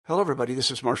Hello, everybody. This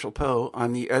is Marshall Poe.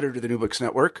 I'm the editor of the New Books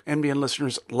Network. NBN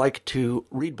listeners like to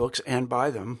read books and buy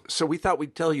them. So we thought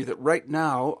we'd tell you that right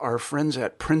now, our friends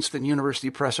at Princeton University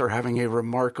Press are having a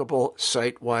remarkable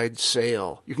site-wide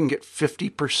sale. You can get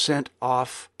 50%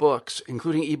 off books,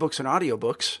 including ebooks and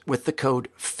audiobooks, with the code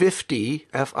 50,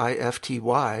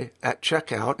 F-I-F-T-Y, at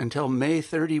checkout until May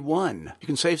 31. You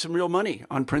can save some real money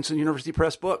on Princeton University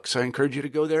Press books. I encourage you to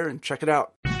go there and check it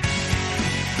out.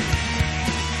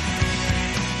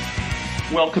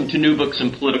 Welcome to New Books in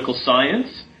Political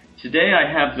Science. Today I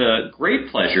have the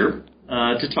great pleasure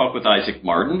to talk with Isaac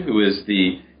Martin, who is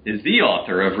the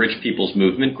author of Rich People's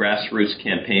Movement, Grassroots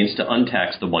Campaigns to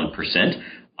Untax the 1%.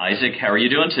 Isaac, how are you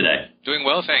doing today? Doing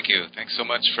well, thank you. Thanks so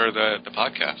much for the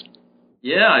podcast.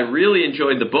 Yeah, I really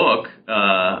enjoyed the book.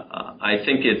 I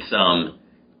think it's, I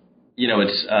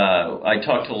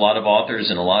talked to a lot of authors,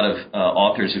 and a lot of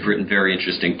authors who've written very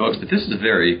interesting books, but this is a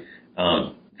very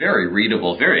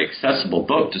readable, very accessible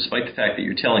book, despite the fact that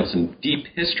you're telling some deep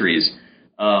histories.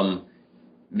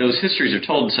 Those histories are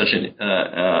told in such an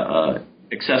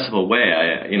accessible way.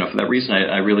 For that reason,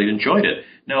 I really enjoyed it.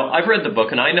 Now, I've read the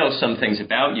book, and I know some things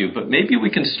about you, but maybe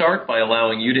we can start by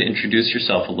allowing you to introduce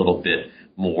yourself a little bit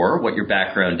more, what your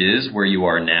background is, where you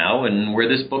are now, and where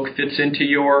this book fits into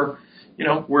your,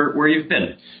 where you've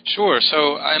been. Sure.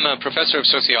 So I'm a professor of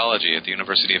sociology at the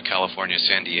University of California,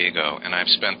 San Diego, and I've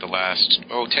spent the last,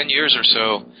 10 years or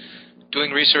so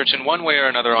doing research in one way or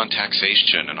another on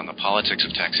taxation and on the politics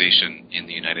of taxation in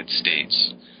the United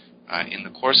States, in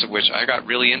the course of which I got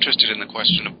really interested in the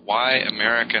question of why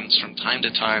Americans from time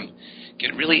to time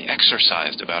get really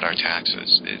exercised about our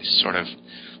taxes, these sort of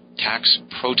tax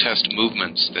protest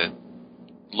movements that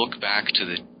look back to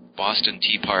the Boston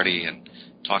Tea Party and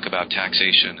talk about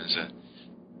taxation as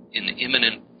an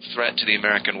imminent threat to the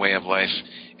American way of life.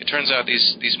 It turns out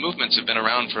these movements have been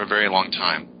around for a very long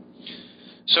time.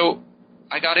 So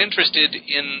I got interested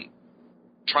in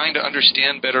trying to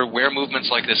understand better where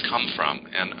movements like this come from,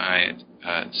 and I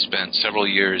spent several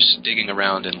years digging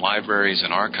around in libraries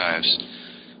and archives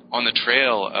on the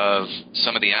trail of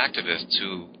some of the activists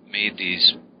who made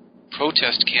these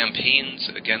protest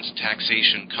campaigns against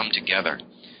taxation come together.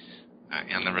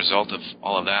 And the result of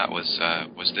all of that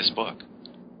was this book.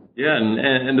 Yeah,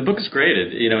 and the book is great.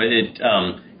 It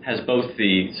has both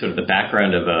the sort of the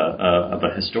background of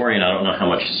a historian. I don't know how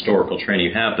much historical training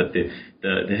you have, but the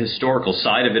historical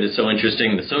side of it is so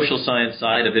interesting. The social science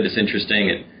side of it is interesting.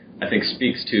 It, I think,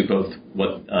 speaks to both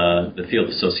what the field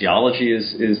of sociology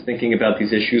is thinking about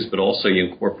these issues, but also you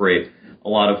incorporate a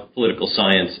lot of political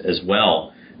science as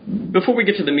well. Before we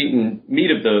get to the meat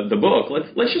of the book,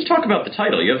 let's just talk about the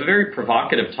title. You have a very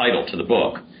provocative title to the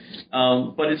book,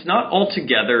 but it's not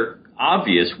altogether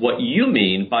obvious what you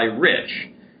mean by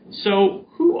rich. So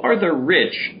who are the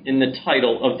rich in the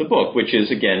title of the book, which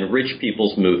is, again, Rich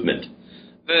People's Movement?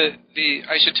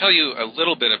 I should tell you a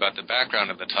little bit about the background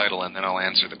of the title, and then I'll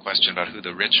answer the question about who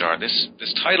the rich are. This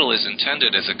title is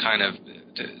intended as a kind of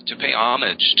to pay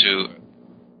homage to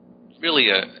really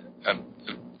a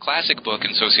classic book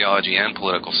in sociology and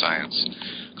political science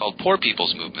called Poor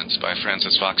People's Movements by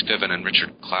Frances Fox Piven and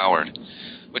Richard Cloward,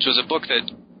 which was a book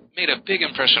that made a big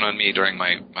impression on me during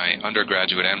my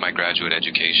undergraduate and my graduate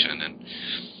education. And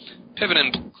Piven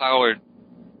and Cloward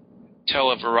tell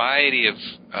a variety of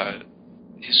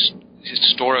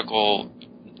historical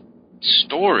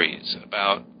stories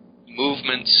about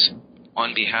movements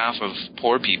on behalf of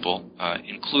poor people,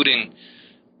 including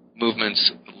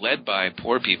movements led by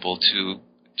poor people to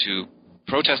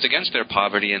protest against their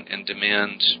poverty and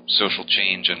demand social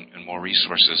change and more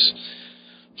resources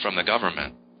from the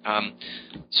government.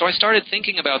 So I started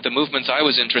thinking about the movements I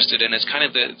was interested in as kind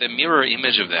of the mirror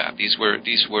image of that. These were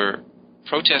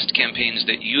protest campaigns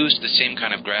that used the same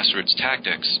kind of grassroots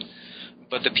tactics,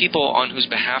 but the people on whose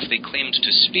behalf they claimed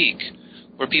to speak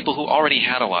were people who already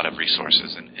had a lot of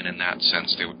resources, and in that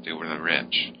sense they were the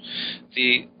rich.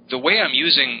 The way I'm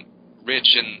using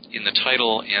rich in the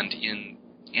title and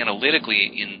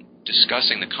analytically in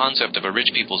discussing the concept of a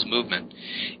rich people's movement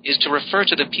is to refer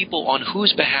to the people on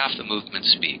whose behalf the movement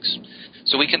speaks.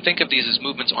 So we can think of these as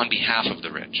movements on behalf of the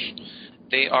rich.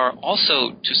 They are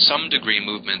also, to some degree,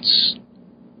 movements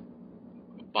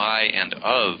by and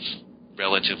of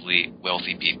relatively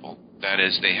wealthy people. That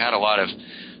is, they had a lot of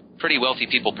pretty wealthy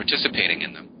people participating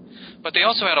in them. But they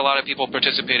also had a lot of people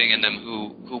participating in them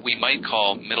who we might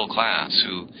call middle class,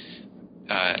 who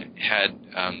had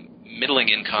middling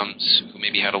incomes, who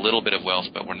maybe had a little bit of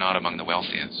wealth but were not among the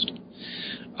wealthiest.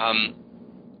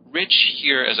 Rich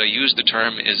here, as I use the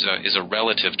term, is a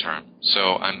relative term.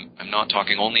 So I'm not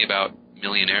talking only about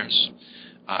millionaires.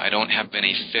 I don't have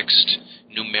any fixed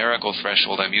numerical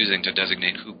threshold I'm using to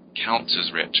designate who counts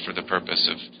as rich for the purpose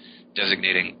of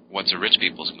designating what's a rich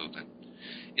people's movement.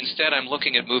 Instead, I'm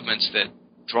looking at movements that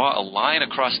draw a line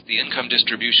across the income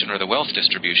distribution or the wealth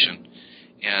distribution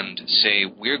and say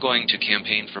we're going to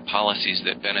campaign for policies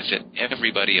that benefit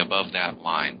everybody above that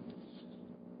line.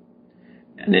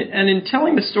 And in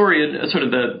telling the story, sort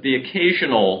of the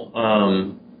occasional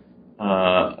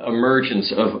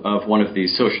emergence of one of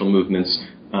these social movements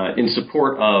in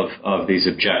support of these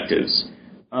objectives.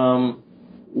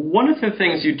 One of the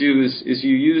things you do is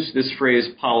you use this phrase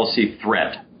policy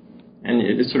threat, and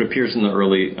it sort of appears in the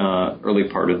early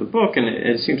part of the book, and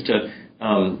it seems to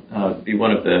be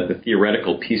one of the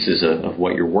theoretical pieces of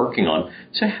what you're working on.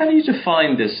 So how do you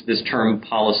define this term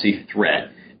policy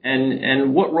threat?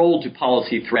 And what role do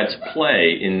policy threats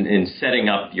play in setting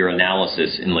up your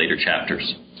analysis in later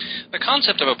chapters? The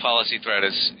concept of a policy threat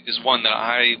is one that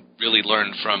I really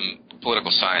learned from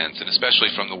political science, and especially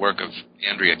from the work of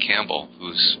Andrea Campbell,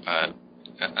 whose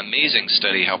amazing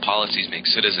study, How Policies Make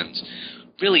Citizens,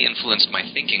 really influenced my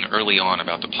thinking early on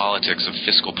about the politics of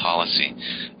fiscal policy.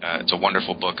 It's a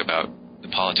wonderful book about the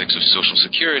politics of Social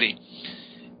Security.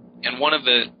 And one of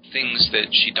the things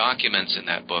that she documents in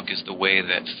that book is the way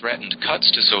that threatened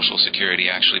cuts to Social Security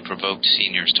actually provoked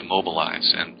seniors to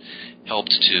mobilize and helped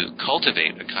to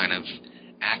cultivate a kind of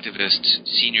activist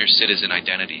senior citizen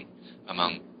identity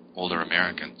among older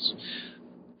Americans.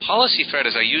 Policy threat,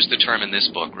 as I use the term in this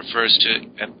book, refers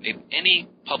to any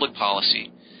public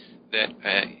policy that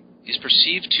is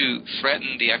perceived to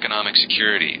threaten the economic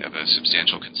security of a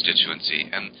substantial constituency.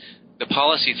 And the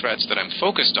policy threats that I'm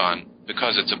focused on,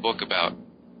 because it's a book about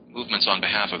movements on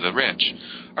behalf of the rich,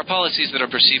 are policies that are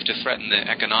perceived to threaten the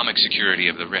economic security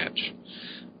of the rich.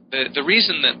 The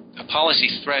reason that a policy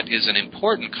threat is an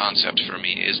important concept for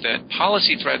me is that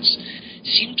policy threats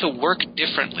seem to work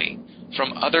differently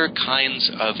from other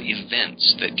kinds of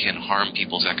events that can harm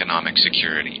people's economic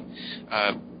security.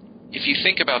 If you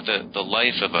think about the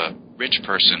life of a rich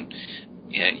person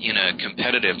in a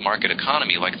competitive market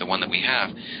economy like the one that we have,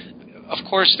 of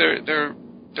course their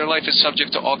life is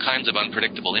subject to all kinds of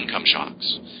unpredictable income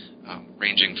shocks,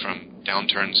 ranging from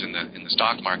downturns in the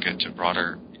stock market to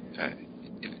broader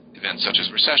events such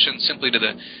as recession, simply to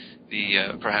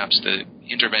perhaps the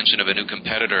intervention of a new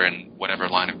competitor in whatever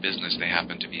line of business they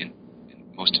happen to be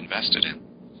most invested in.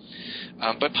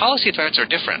 But policy threats are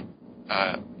different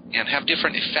and have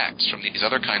different effects from these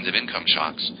other kinds of income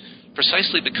shocks,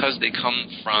 precisely because they come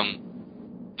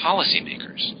from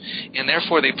policymakers, and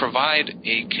therefore they provide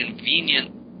a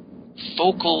convenient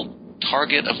focal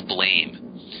target of blame.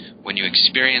 When you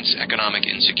experience economic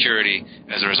insecurity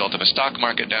as a result of a stock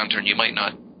market downturn, you might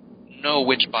not know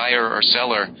which buyer or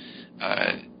seller,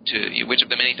 which of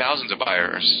the many thousands of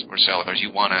buyers or sellers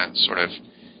you want to sort of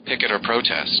picket or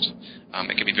protest.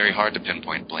 It can be very hard to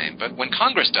pinpoint blame. But when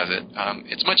Congress does it,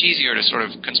 it's much easier to sort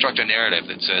of construct a narrative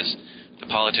that says the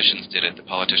politicians did it, the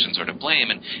politicians are to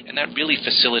blame, and that really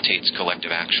facilitates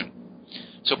collective action.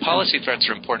 So policy threats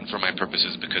are important for my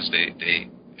purposes because they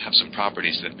have some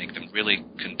properties that make them really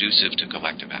conducive to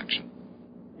collective action.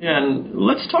 Yeah, and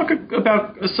let's talk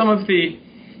about some of the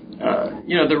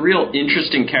real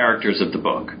interesting characters of the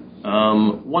book.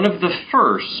 One of the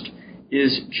first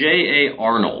is J.A.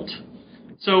 Arnold.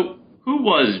 So who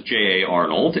was J.A.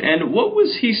 Arnold, and what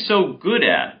was he so good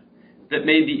at that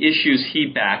made the issues he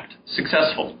backed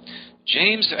successful?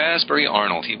 James Asbury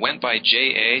Arnold, he went by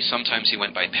J.A., sometimes he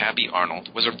went by Pappy Arnold,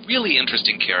 was a really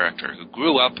interesting character who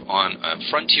grew up on a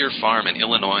frontier farm in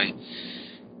Illinois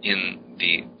in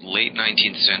the late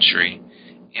 19th century,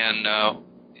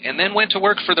 and then went to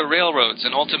work for the railroads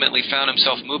and ultimately found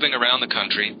himself moving around the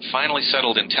country, finally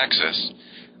settled in Texas,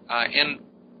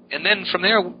 and then from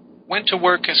there went to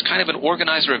work as kind of an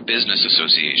organizer of business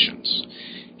associations.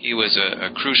 He was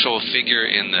a crucial figure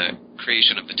in the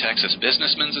creation of the Texas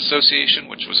Businessmen's Association,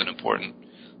 which was an important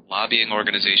lobbying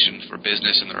organization for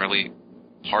business in the early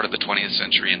part of the 20th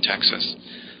century in Texas.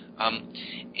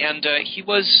 He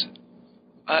was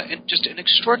just an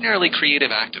extraordinarily creative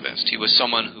activist. He was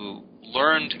someone who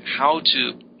learned how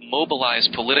to mobilize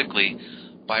politically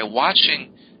by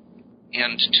watching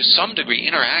and to some degree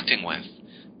interacting with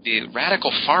the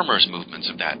radical farmers' movements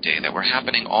of that day that were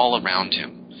happening all around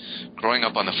him. Growing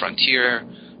up on the frontier,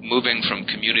 moving from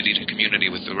community to community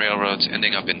with the railroads,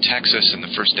 ending up in Texas in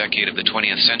the first decade of the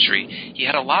 20th century, he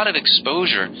had a lot of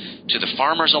exposure to the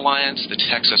Farmers Alliance, the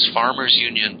Texas Farmers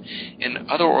Union,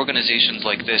 and other organizations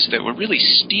like this that were really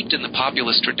steeped in the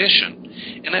populist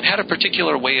tradition, and that had a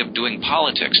particular way of doing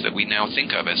politics that we now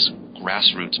think of as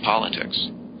grassroots politics.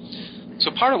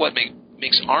 So part of what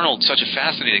makes Arnold such a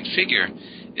fascinating figure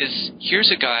is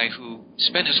here's a guy who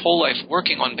spent his whole life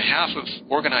working on behalf of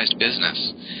organized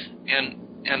business and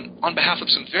on behalf of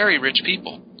some very rich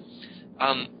people,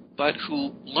 but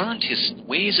who learned his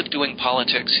ways of doing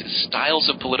politics, his styles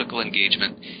of political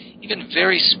engagement, even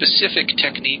very specific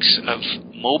techniques of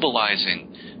mobilizing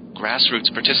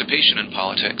grassroots participation in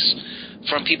politics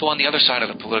from people on the other side of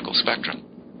the political spectrum.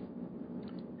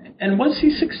 And was he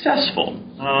successful?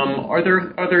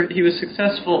 He was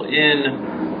successful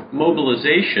in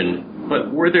mobilization,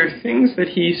 but were there things that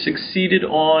he succeeded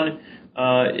on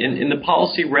in the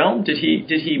policy realm? Did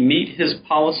he meet his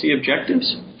policy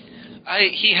objectives?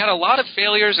 He had a lot of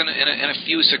failures and a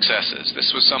few successes.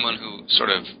 This was someone who sort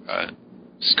of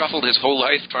scuffled his whole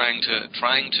life trying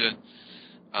to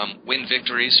win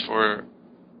victories for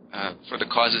the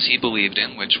causes he believed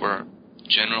in, which were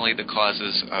generally the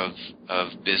causes of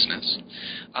business.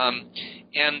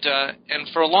 And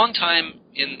for a long time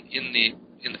in the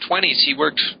 20s, he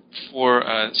worked for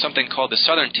something called the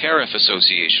Southern Tariff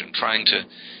Association, trying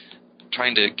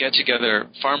to get together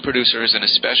farm producers and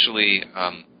especially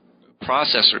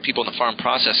people in the farm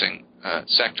processing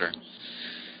sector.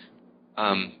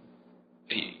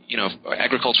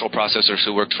 Agricultural processors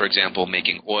who worked, for example,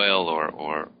 making oil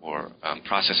or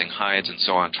processing hides and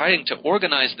so on, trying to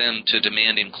organize them to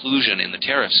demand inclusion in the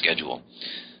tariff schedule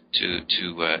to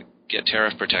get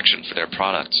tariff protection for their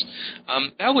products.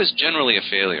 That was generally a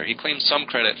failure. He claimed some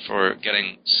credit for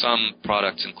getting some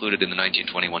products included in the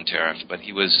 1921 tariff, but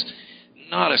he was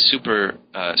not a super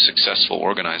successful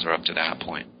organizer up to that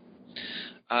point.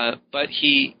 But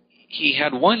he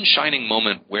had one shining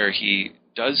moment where he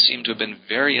does seem to have been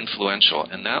very influential,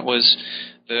 and that was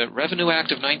the Revenue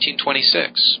Act of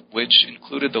 1926, which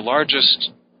included the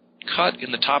largest cut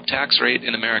in the top tax rate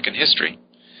in American history.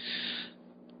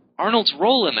 Arnold's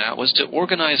role in that was to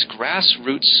organize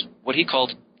grassroots, what he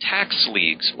called tax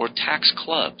leagues or tax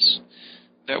clubs,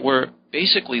 that were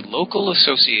basically local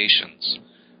associations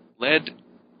led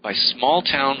by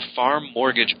small-town farm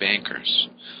mortgage bankers.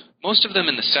 Most of them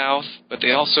in the South, but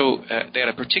they also they had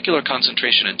a particular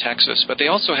concentration in Texas, but they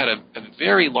also had a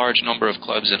very large number of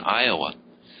clubs in Iowa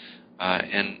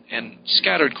and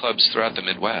scattered clubs throughout the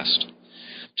Midwest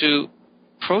to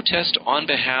protest on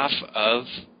behalf of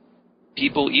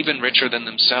people even richer than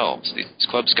themselves. These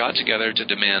clubs got together to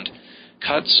demand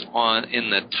cuts in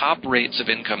the top rates of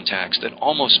income tax that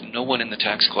almost no one in the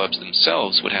tax clubs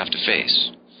themselves would have to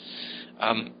face.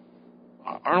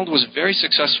 Arnold was very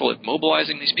successful at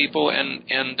mobilizing these people and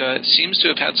seems to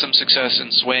have had some success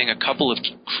in swaying a couple of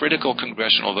critical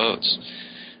congressional votes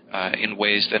in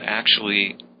ways that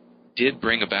actually did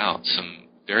bring about some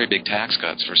very big tax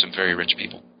cuts for some very rich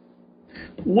people.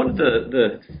 One of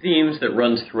the themes that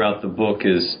runs throughout the book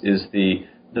is the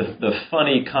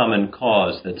funny common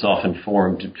cause that's often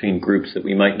formed between groups that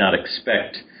we might not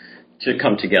expect to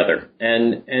come together.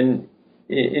 And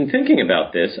in thinking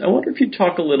about this, I wonder if you'd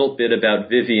talk a little bit about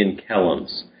Vivian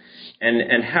Kellams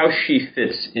and how she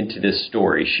fits into this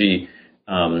story. She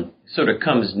sort of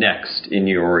comes next in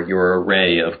your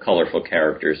array of colorful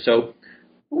characters. So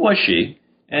who was she,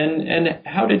 and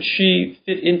how did she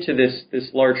fit into this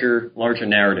larger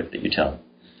narrative that you tell?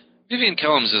 Vivian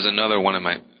Kellams is another one of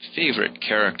my favorite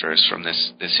characters from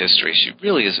this history. She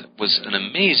really was an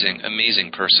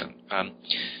amazing person.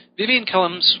 Vivian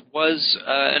Kellams was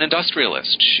an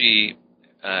industrialist. She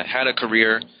had a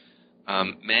career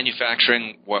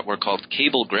manufacturing what were called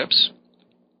cable grips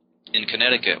in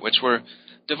Connecticut, which were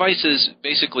devices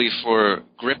basically for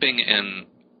gripping and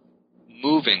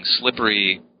moving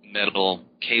slippery metal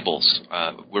cables,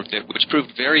 which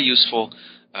proved very useful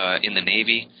in the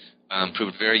Navy,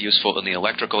 proved very useful in the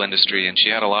electrical industry, and she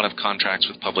had a lot of contracts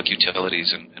with public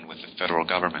utilities and with the federal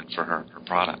government for her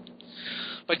product.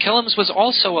 But Kellams was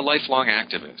also a lifelong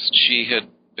activist. She had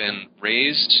been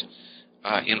raised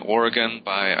in Oregon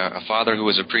by a father who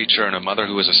was a preacher and a mother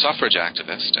who was a suffrage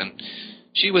activist, and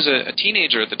she was a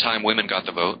teenager at the time women got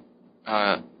the vote,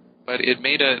 but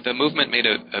the movement made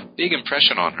a big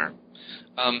impression on her.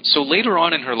 So later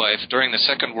on in her life, during the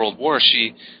Second World War,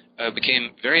 she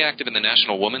became very active in the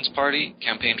National Woman's Party,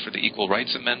 campaigned for the Equal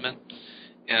Rights Amendment,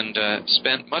 and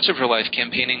spent much of her life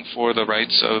campaigning for the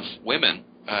rights of women,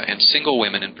 and single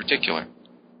women in particular.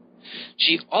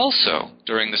 She also,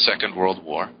 during the Second World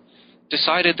War,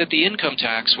 decided that the income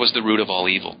tax was the root of all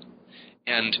evil,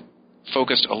 and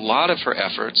focused a lot of her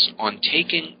efforts on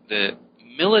taking the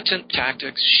militant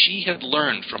tactics she had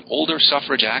learned from older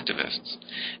suffrage activists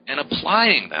and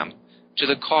applying them to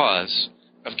the cause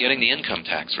of getting the income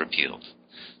tax repealed.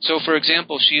 So, for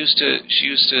example, she used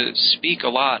to speak a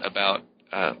lot about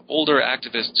older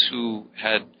activists who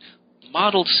had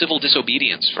modeled civil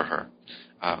disobedience for her,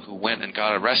 who went and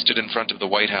got arrested in front of the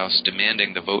White House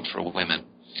demanding the vote for women.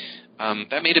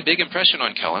 That made a big impression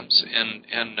on Kellums, and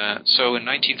so in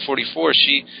 1944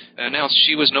 she announced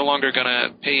she was no longer going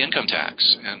to pay income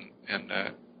tax and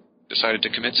decided to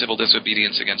commit civil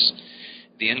disobedience against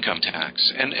the income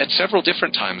tax. And at several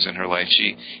different times in her life,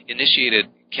 she initiated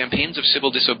campaigns of civil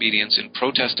disobedience in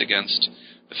protest against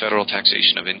the federal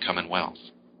taxation of income and wealth.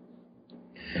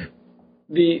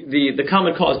 The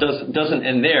common cause doesn't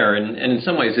end there, and in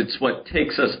some ways it's what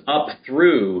takes us up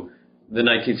through the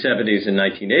 1970s and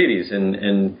 1980s,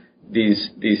 and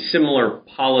these similar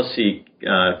policy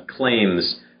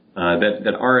claims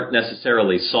that aren't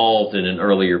necessarily solved in an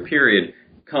earlier period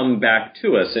come back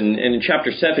to us. And in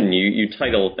Chapter 7, you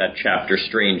title that chapter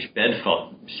Strange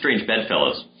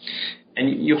Bedfellows.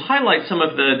 And you highlight some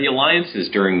of the alliances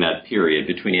during that period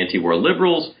between anti-war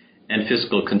liberals and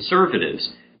fiscal conservatives.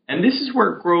 And this is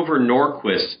where Grover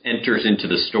Norquist enters into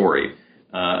the story,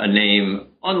 a name,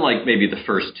 unlike maybe the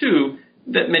first two,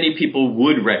 that many people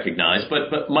would recognize,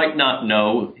 but might not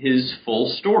know his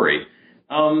full story.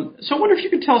 So I wonder if you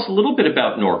could tell us a little bit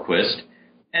about Norquist,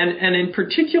 and in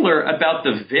particular about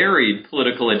the varied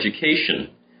political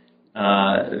education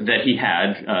that he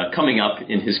had coming up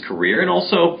in his career, and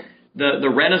also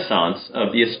the renaissance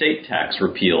of the estate tax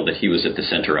repeal that he was at the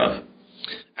center of.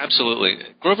 Absolutely.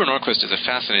 Grover Norquist is a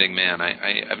fascinating man.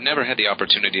 I've never had the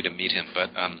opportunity to meet him, but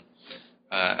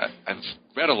I've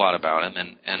read a lot about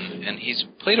him, and he's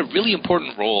played a really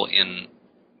important role in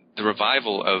the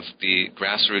revival of the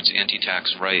grassroots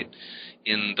anti-tax right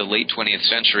in the late 20th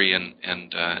century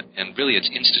and really its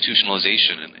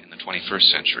institutionalization in the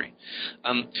 21st century.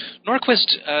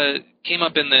 Norquist came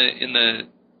up in the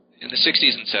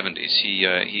 60s and 70s.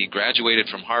 He graduated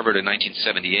from Harvard in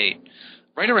 1978,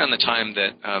 right around the time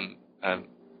that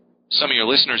some of your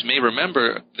listeners may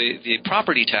remember the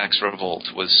property tax revolt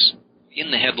was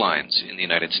in the headlines in the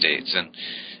United States,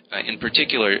 and in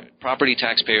particular, property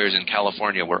taxpayers in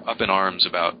California were up in arms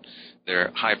about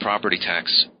their high property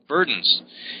tax burdens.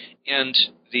 And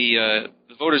the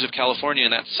voters of California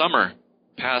in that summer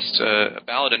passed a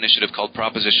ballot initiative called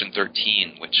Proposition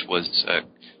 13, which was a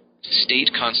state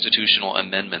constitutional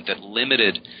amendment that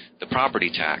limited the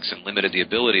property tax and limited the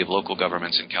ability of local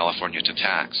governments in California to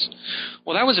tax.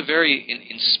 Well, that was a very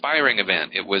inspiring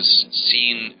event. It was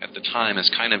seen at the time as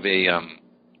kind of a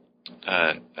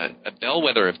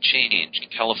bellwether of change.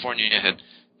 California had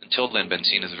until then been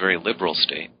seen as a very liberal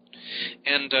state.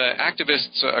 And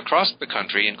activists across the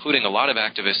country, including a lot of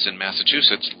activists in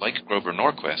Massachusetts, like Grover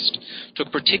Norquist,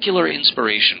 took particular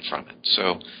inspiration from it.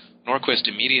 So Norquist,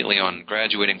 immediately on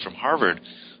graduating from Harvard,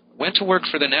 went to work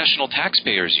for the National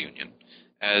Taxpayers Union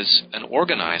as an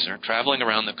organizer traveling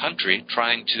around the country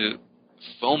trying to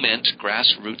foment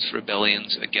grassroots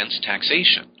rebellions against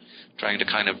taxation, trying to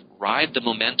kind of ride the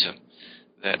momentum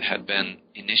that had been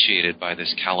initiated by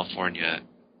this California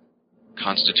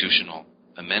constitutional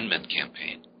amendment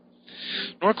campaign.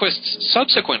 Norquist's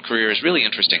subsequent career is really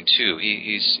interesting too.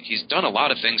 He's done a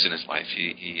lot of things in his life.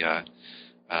 He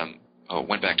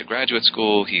went back to graduate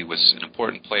school. He was an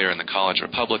important player in the college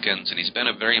Republicans, and he's been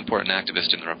a very important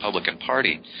activist in the Republican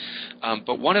Party.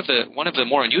 But one of the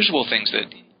more unusual things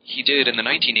that he did in the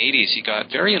 1980s, he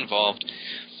got very involved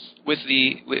with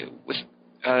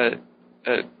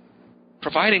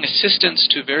providing assistance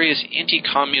to various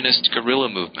anti-communist guerrilla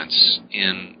movements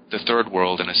in the Third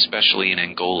World, and especially in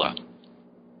Angola.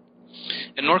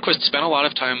 And Norquist spent a lot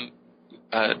of time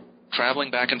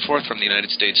traveling back and forth from the United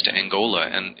States to Angola,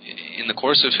 and in the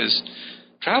course of his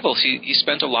travels, he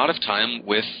spent a lot of time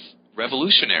with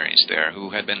revolutionaries there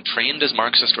who had been trained as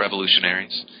Marxist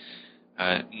revolutionaries,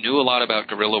 knew a lot about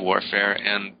guerrilla warfare,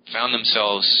 and found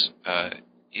themselves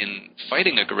in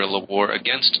fighting a guerrilla war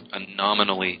against a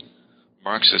nominally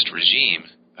Marxist regime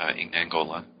in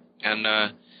Angola.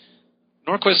 And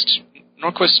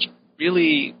Norquist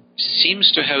really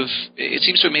seems to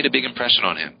have made a big impression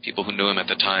on him. People who knew him at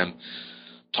the time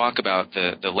talk about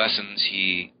the lessons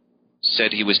he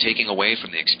said he was taking away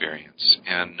from the experience,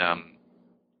 and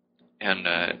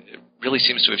it really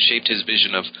seems to have shaped his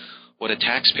vision of what a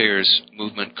taxpayers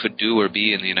movement could do or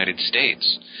be in the United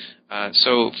States.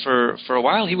 So for a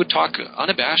while he would talk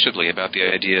unabashedly about the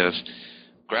idea of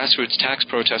grassroots tax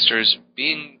protesters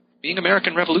being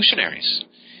American revolutionaries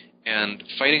and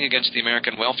fighting against the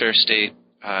American welfare state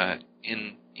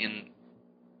in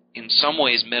some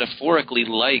ways metaphorically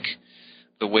like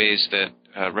the ways that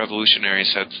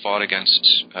revolutionaries had fought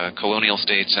against colonial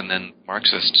states and then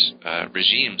Marxist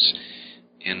regimes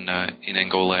in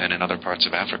Angola and in other parts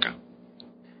of Africa.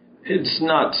 It's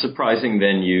not surprising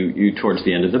then you towards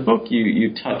the end of the book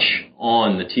you touch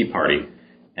on the Tea Party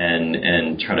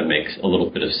and try to make a little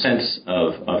bit of sense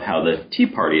of how the Tea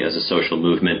Party as a social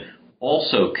movement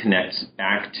also connects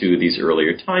back to these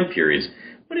earlier time periods.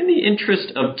 But in the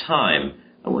interest of time,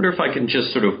 I wonder if I can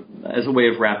just sort of, as a way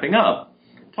of wrapping up,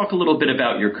 talk a little bit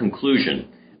about your conclusion.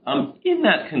 In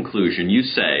that conclusion, you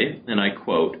say, and I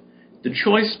quote, "The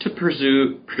choice to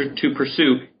pursue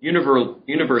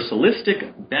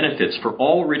universalistic benefits for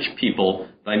all rich people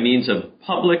by means of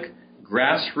public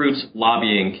grassroots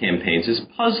lobbying campaigns is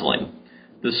puzzling.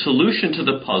 The solution to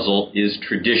the puzzle is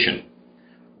tradition."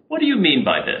 What do you mean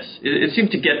by this? It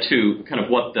seemed to get to kind of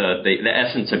what the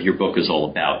essence of your book is all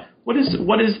about. What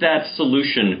is that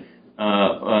solution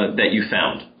that you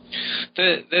found?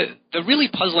 The really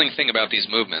puzzling thing about these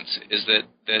movements is that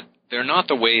they're not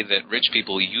the way that rich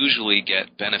people usually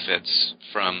get benefits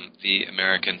from the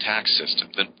American tax system,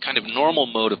 the kind of normal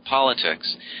mode of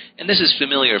politics. And this is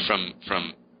familiar from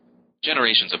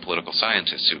generations of political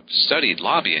scientists who've studied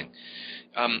lobbying.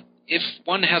 If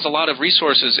one has a lot of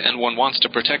resources and one wants to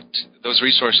protect those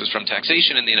resources from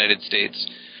taxation in the United States,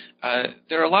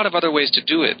 there are a lot of other ways to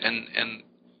do it. And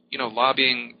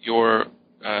lobbying your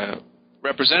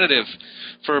representative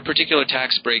for a particular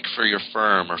tax break for your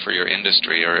firm or for your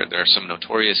industry, or there are some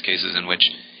notorious cases in which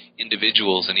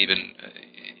individuals and even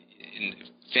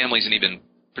families and even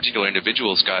particular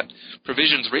individuals got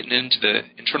provisions written into the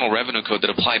Internal Revenue Code that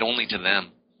applied only to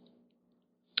them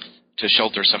to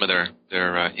shelter some of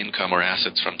their income or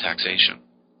assets from taxation.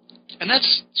 And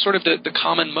that's sort of the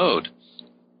common mode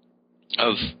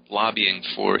of lobbying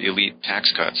for elite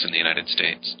tax cuts in the United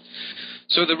States.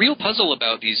 So the real puzzle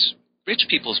about these rich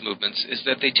people's movements is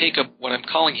that they take what I'm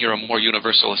calling here a more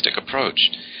universalistic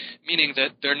approach, meaning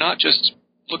that they're not just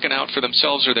looking out for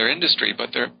themselves or their industry,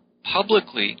 but they're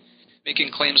publicly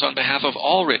making claims on behalf of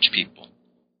all rich people.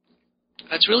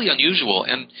 That's really unusual,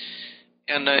 and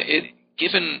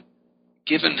given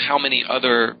how many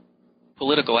other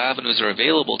political avenues are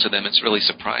available to them, it's really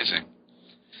surprising.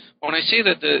 When I say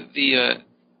that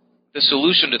the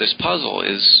solution to this puzzle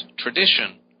is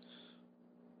tradition,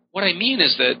 what I mean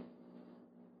is that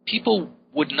people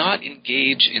would not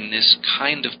engage in this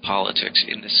kind of politics,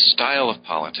 in this style of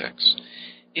politics,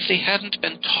 if they hadn't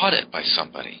been taught it by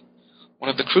somebody. One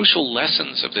of the crucial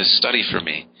lessons of this study for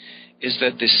me is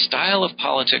that this style of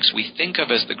politics we think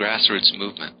of as the grassroots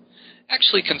movement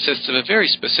actually consists of a very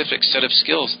specific set of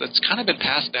skills that's kind of been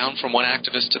passed down from one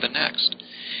activist to the next.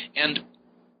 And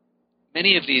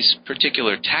many of these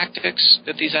particular tactics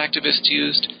that these activists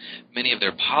used, many of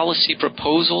their policy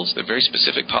proposals, their very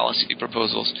specific policy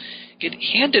proposals, get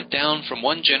handed down from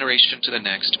one generation to the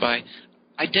next by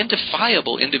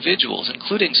identifiable individuals,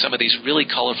 including some of these really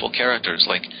colorful characters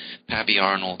like Pappy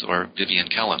Arnold or Vivian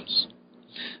Kellams.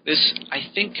 This, I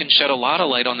think, can shed a lot of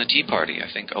light on the Tea Party.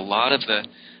 I think a lot of the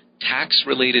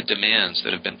tax-related demands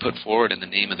that have been put forward in the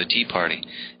name of the Tea Party,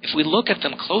 if we look at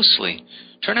them closely,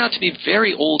 turn out to be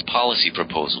very old policy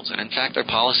proposals. And in fact, they're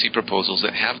policy proposals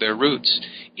that have their roots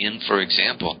in, for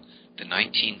example, the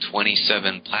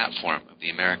 1927 platform of the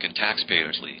American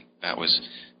Taxpayers League. That was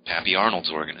Pappy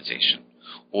Arnold's organization.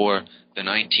 Or the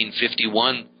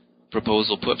 1951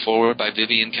 proposal put forward by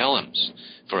Vivian Kellams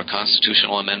for a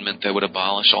constitutional amendment that would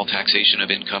abolish all taxation of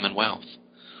income and wealth.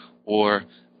 Or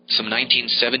some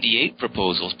 1978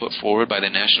 proposals put forward by the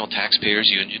National Taxpayers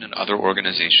Union and other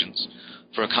organizations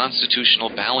for a constitutional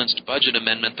balanced budget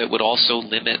amendment that would also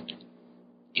limit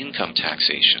income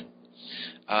taxation.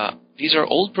 These are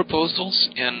old proposals,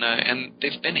 and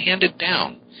they've been handed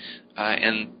down.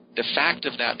 And the fact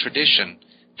of that tradition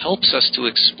helps us to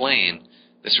explain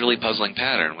this really puzzling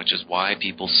pattern, which is why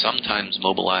people sometimes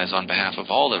mobilize on behalf of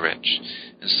all the rich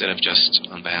instead of just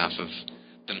on behalf of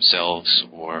themselves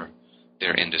or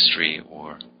their industry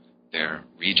or their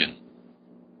region.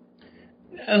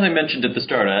 As I mentioned at the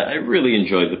start, I really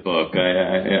enjoyed the book.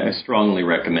 I strongly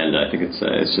recommend it. I think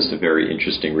it's just a very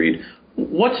interesting read.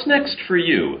 What's next for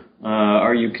you?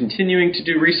 Are you continuing to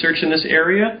do research in this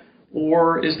area,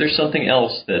 or is there something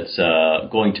else that's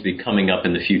going to be coming up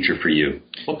in the future for you?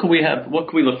 What can we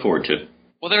look forward to?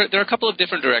 Well, there are a couple of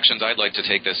different directions I'd like to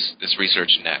take this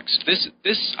research next.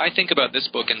 This I think about this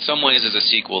book in some ways as a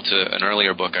sequel to an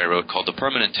earlier book I wrote called The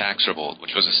Permanent Tax Revolt,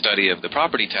 which was a study of the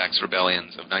property tax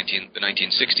rebellions of the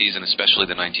 1960s and especially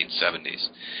the 1970s.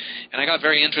 And I got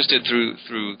very interested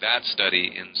through that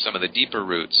study in some of the deeper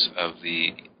roots of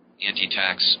the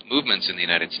anti-tax movements in the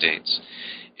United States.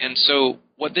 And so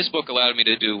what this book allowed me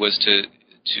to do was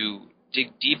to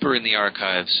dig deeper in the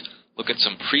archives, look at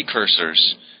some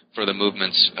precursors for the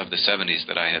movements of the 70s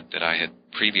that I had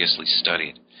previously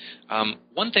studied.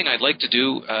 One thing I'd like to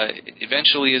do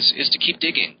eventually is to keep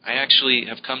digging. I actually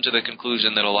have come to the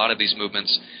conclusion that a lot of these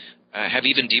movements have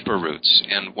even deeper roots.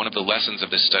 And one of the lessons of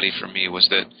this study for me was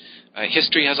that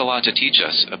history has a lot to teach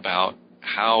us about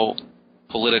how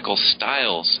political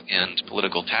styles and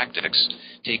political tactics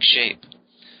take shape.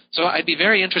 So I'd be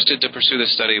very interested to pursue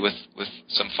this study with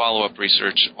some follow-up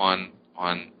research on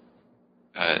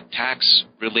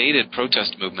tax-related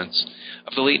protest movements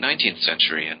of the late 19th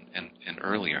century and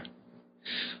earlier.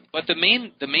 But the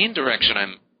main direction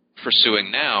I'm pursuing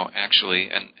now, actually,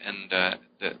 and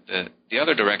the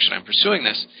other direction I'm pursuing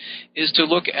this is to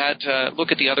look at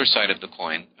the other side of the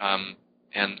coin,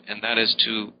 and that is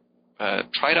to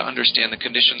try to understand the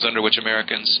conditions under which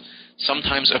Americans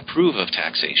sometimes approve of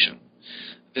taxation.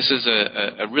 This is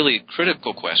a really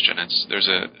critical question.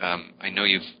 I know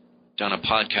you've done a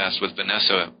podcast with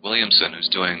Vanessa Williamson, who's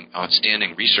doing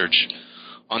outstanding research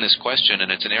on this question,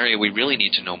 and it's an area we really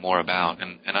need to know more about.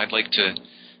 And I'd like to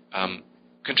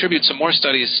contribute some more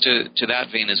studies to that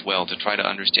vein as well, to try to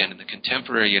understand in the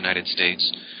contemporary United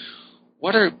States,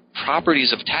 what are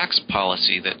properties of tax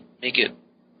policy that make it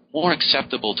more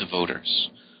acceptable to voters?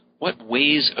 What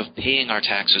ways of paying our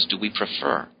taxes do we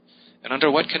prefer? And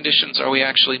under what conditions are we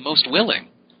actually most willing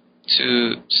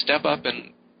to step up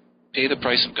and pay the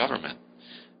price of government?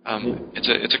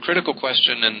 It's a critical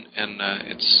question, and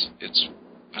it's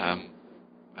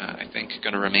I think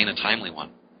going to remain a timely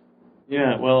one.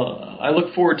 Yeah, well, I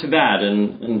look forward to that,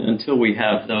 and until we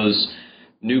have those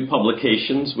new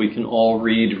publications, we can all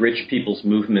read Rich People's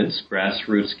Movements,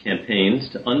 Grassroots Campaigns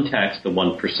to Untax the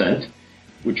 1%,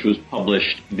 which was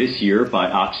published this year by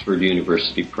Oxford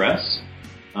University Press.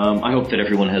 I hope that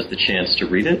everyone has the chance to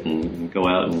read it and go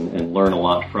out and learn a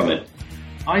lot from it.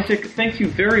 Isaac, thank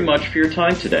you very much for your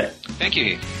time today. Thank you,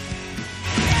 Heath.